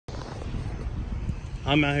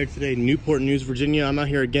I'm out here today in Newport News, Virginia. I'm out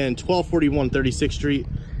here again, 1241 36th Street.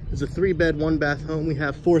 It's a 3-bed, 1-bath home. We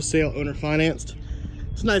have for sale, owner financed.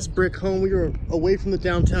 It's a nice brick home. We are away from the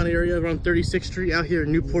downtown area around 36th Street out here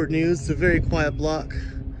in Newport News. It's a very quiet block.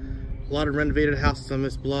 A lot of renovated houses on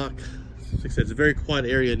this block. Like I said, it's a very quiet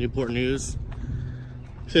area in Newport News.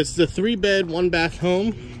 So it's a 3-bed, 1-bath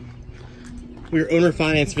home. We are owner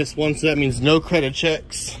financed this one, so that means no credit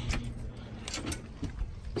checks.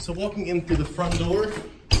 So walking in through the front door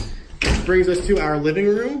brings us to our living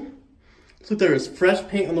room. So there is fresh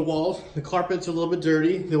paint on the walls. The carpets are a little bit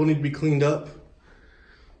dirty. They will need to be cleaned up.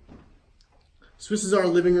 So this is our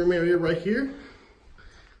living room area right here.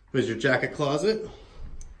 There's your jacket closet.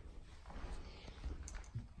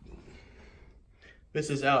 This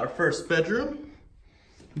is our first bedroom.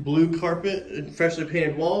 Blue carpet and freshly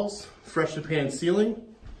painted walls, freshly painted ceiling.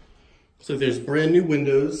 So there's brand new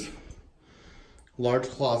windows. Large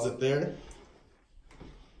closet there.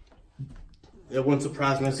 It wouldn't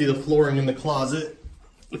surprise me to see the flooring in the closet.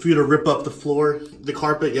 If you were to rip up the floor, the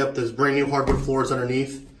carpet, yep, there's brand new hardwood floors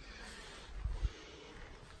underneath.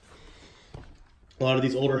 A lot of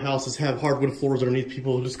these older houses have hardwood floors underneath.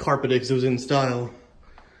 People just carpet it because it was in style.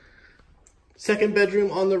 Second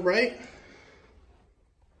bedroom on the right.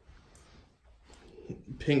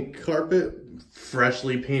 Pink carpet,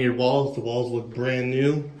 freshly painted walls. The walls look brand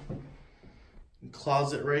new.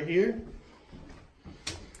 Closet right here.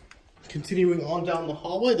 Continuing on down the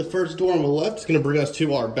hallway, the first door on the left is going to bring us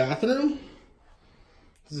to our bathroom.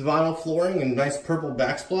 This is vinyl flooring and nice purple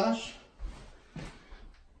backsplash.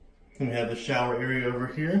 And we have the shower area over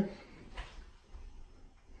here.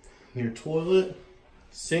 Your toilet,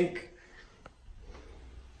 sink.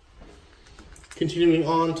 Continuing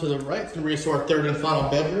on to the right, it's going to bring us to our third and final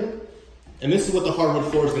bedroom. And this is what the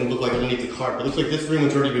hardwood floor is going to look like underneath the carpet. It looks like this room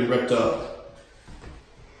has already been ripped up.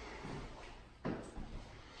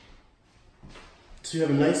 So you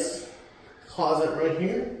have a nice closet right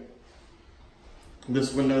here.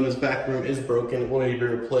 This window in this back room is broken. It will need to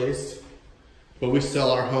be replaced. But we sell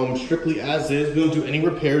our home strictly as is. We don't do any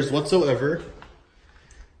repairs whatsoever.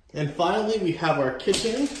 And finally, we have our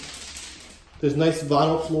kitchen. There's nice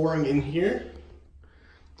vinyl flooring in here.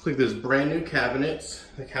 Looks like there's brand new cabinets.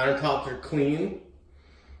 The countertops are clean.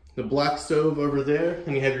 The black stove over there.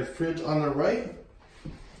 And you have your fridge on the right.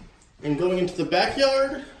 And going into the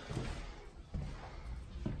backyard,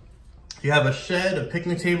 you have a shed, a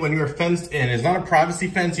picnic table, and you're fenced in. It's not a privacy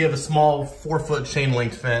fence. You have a small 4-foot chain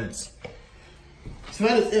link fence. So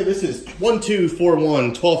that is it. This is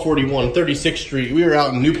 1241 1241 36th Street. We are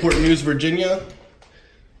out in Newport News, Virginia.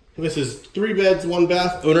 This is 3 beds, 1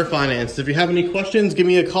 bath, owner financed. If you have any questions, give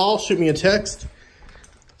me a call, shoot me a text.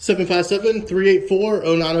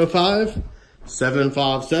 757-384-0905.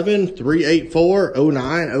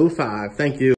 757-384-0905. Thank you.